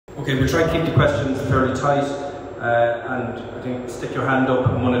Okay, we'll try and keep the questions fairly tight, and I think stick your hand up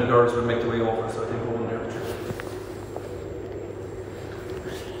and one of the girls will make the way over, so I think we'll there.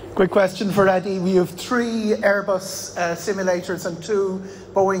 Quick question for Eddie. We have 3 Airbus simulators and 2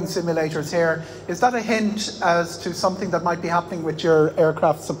 Boeing simulators here. Is that a hint as to something that might be happening with your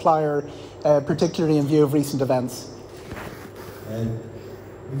aircraft supplier, particularly in view of recent events?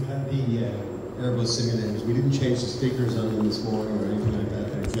 We've had the Airbus simulators. We didn't change the stickers on them this morning or anything like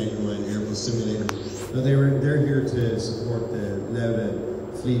that. They're genuine Airbus simulators. No, they're here to support the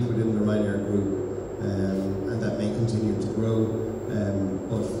Lauda fleet within the Ryanair group, and that may continue to grow.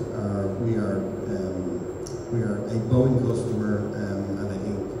 But we are a Boeing customer, and I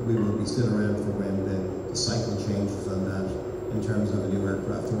think we will be still around for when the cycle changes on that in terms of a new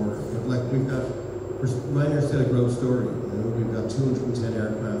aircraft order. But like Ryanair's still a growth story. We've got 210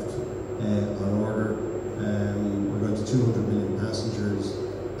 aircraft on order. We're going to 200 million passengers,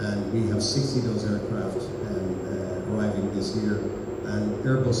 and we have 60 of those aircraft arriving this year. And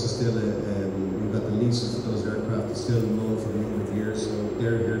Airbus is still we've got the leases of those aircraft still known for a number of years, so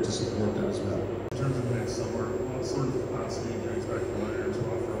they're here to support that as well. In terms of next summer, what sort of capacity do you expect Ryanair to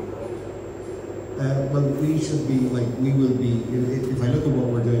offer overall? Well, we should be, we will be, if I look at what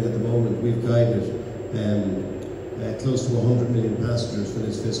we're doing at the moment, we've guided close to 100 million passengers for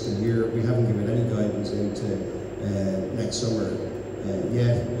this fiscal year. We haven't given any guidance into next summer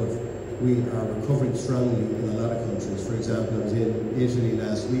yet, but we are recovering strongly in a lot of countries. For example, I was in Italy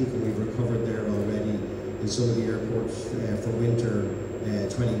last week and we've recovered there already in some of the airports for winter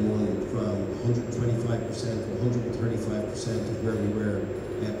 21 from 125% to 135% of where we were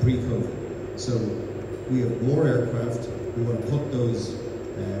pre-COVID. So we have more aircraft. We want to put those,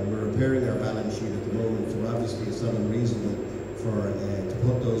 we're repairing our balance sheet at the moment, so obviously it's not unreasonable for to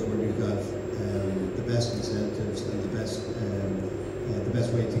put those where we've got the best incentives and the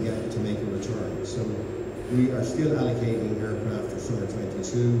best way to make a return. So we are still allocating aircraft for summer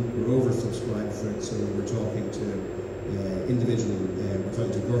 22. We're oversubscribed for it, so we're talking to we're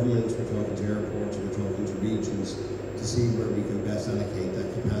talking to governments, we're talking to airports, we're talking to regions to see where we can best allocate that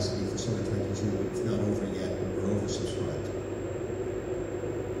capacity for summer 22. It's not over yet, but we're oversubscribed.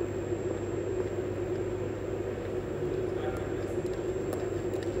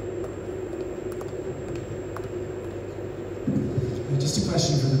 Just a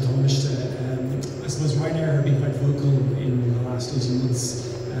question for the Taoiseach. I suppose Ryanair have been quite vocal in the last 18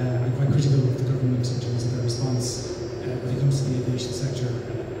 months and quite critical of the government in terms of their response when it comes to the aviation sector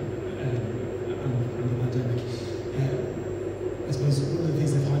and the pandemic. I suppose one of the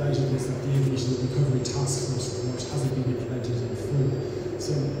things they've highlighted is that the Aviation Recovery Task Force report hasn't been implemented in full.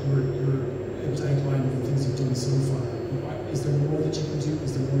 So you're able to outline the things you've done so far. Is there more that you can do?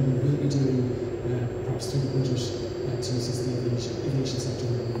 Is there more you will be doing, perhaps through the budget, to assist the aviation sector?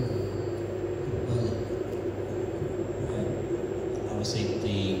 Well, obviously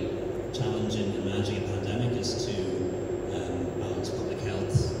the challenge in managing a pandemic is to balance public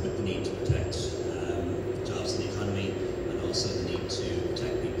health with the need to protect jobs in the economy and also the need to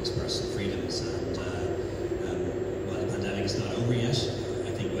protect people's personal freedoms. And while the pandemic is not over yet,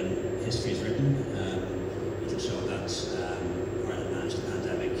 I think when history is written, it will show that Ireland managed the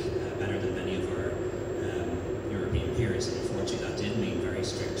pandemic better than many of our European peers, and unfortunately that did mean very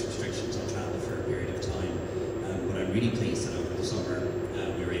strict restrictions on travel for a period of time. But I'm really pleased that over the summer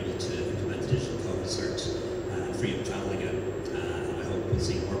we were able to implement the digital COVID cert and free up travel again. And I hope we'll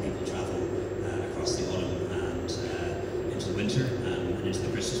see more people travel across the autumn and into the winter and into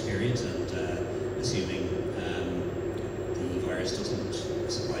the Christmas period. And assuming the virus doesn't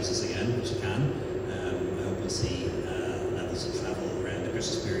surprise us again, which it can, I hope we'll see levels of travel around the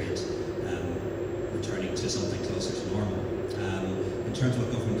Christmas period returning to something closer to normal. In terms of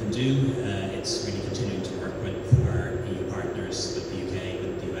what government can do, it's really continuing to work with our EU partners, with the UK,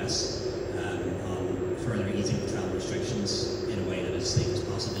 with the US, on further easing of travel restrictions in a way that is safe as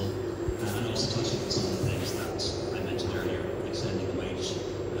possible, and also touching on some of the things that I mentioned earlier, extending the wage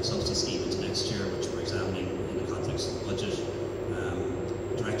subsidy scheme into next year, which we're examining in the context of the budget,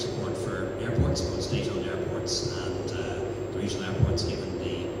 direct support for airports, both state-owned airports and the regional airports, given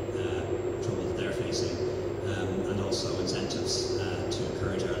the trouble that they're facing, and also incentives to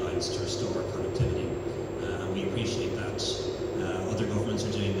encourage airlines to restore connectivity. And we appreciate that other governments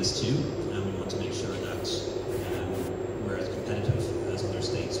are doing this too, and we want to make sure that we're as competitive as other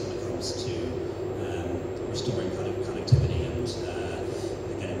states when it comes to restoring connectivity and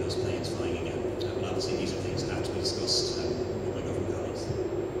getting those planes flying again. But obviously these are things that have to be discussed with my government colleagues.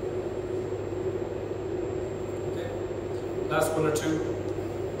 Okay. Last one or two.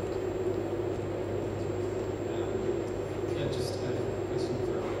 Just a question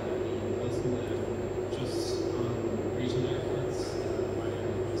for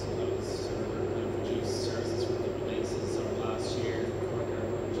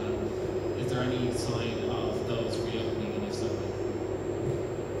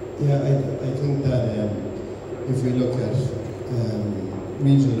Yeah, I think that if we look at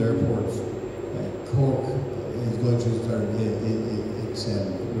regional airports, Cork is going to start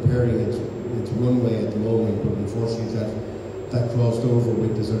repairing its runway at the moment, but unfortunately that crossed over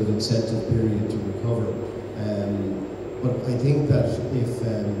with the sort of incentive period to recover. But I think that if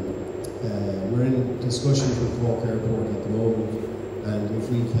we're in discussions with Cork Airport at the moment, and if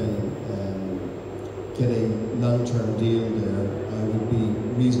we can get a long-term deal there, I would be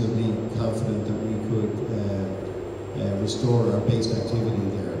reasonably confident that we could restore our base activity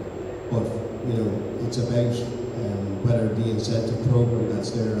there. But it's about whether the incentive program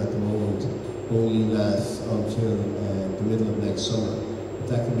that's there at the moment only lasts until the middle of next summer. If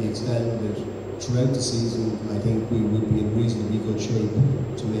that can be extended throughout the season, I think we would be in reasonably good shape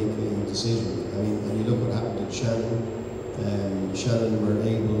to make a decision. I mean, when you look what happened at Shannon, Shannon were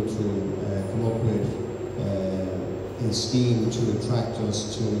able to come up with a scheme to attract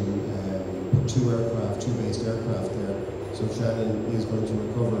us to put two based aircraft there. So Shannon is going to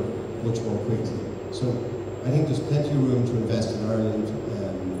recover much more quickly. So I think there's plenty of room to invest in Ireland.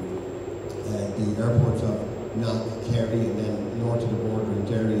 The airports of Knock, Kerry, and then north of the border in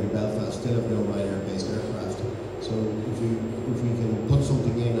Derry and Belfast still have no Ryanair based aircraft. So if we can put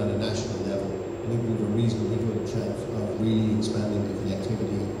something in on a national level, I think we have a reasonably good chance of really expanding the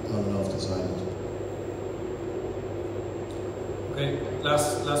connectivity on and off this island. Okay,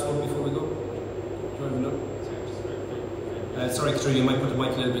 last one before we go. Do you want to know? Sorry, Katrina, you might put the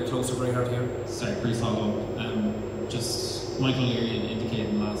mic a little bit closer, very hard to hear. Sorry, brief follow-up. Just Michael Leary indicated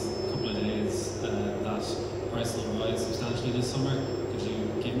in the last couple of days that price will rise substantially this summer. Could you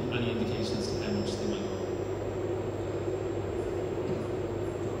give any indication as to how much they might go?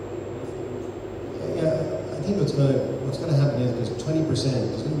 Yeah, I think what's going to happen is there's 20%.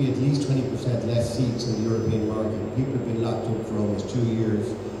 There's going to be at least 20% less seats in the European market. People have been locked up for almost 2 years.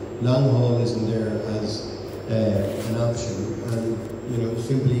 Long haul isn't there as an option, and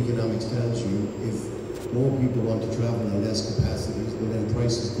simple economics tells you if more people want to travel on less capacities, well then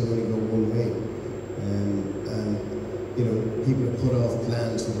prices can only go one way. And people have put off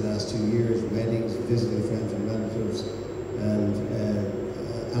plans for the last 2 years, weddings, visiting friends and relatives,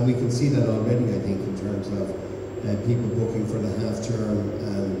 and we can see that already. I think in terms of people booking for the half term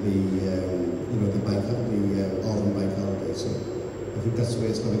and the autumn bank holiday. So I think that's the way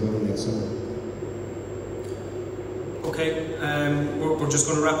it's going to go next summer. Okay, we're just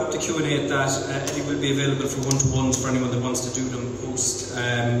going to wrap up the Q&A at that. Eddie will be available for one-to-ones for anyone that wants to do them post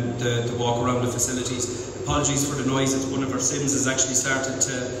the walk around the facilities. Apologies for the noise. One of our Sims has actually started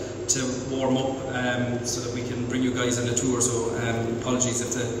to warm up so that we can bring you guys on the tour. So apologies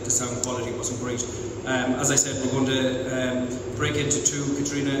if the sound quality wasn't great. As I said, we're going to break into two.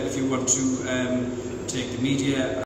 Katrina, if you want to take the media.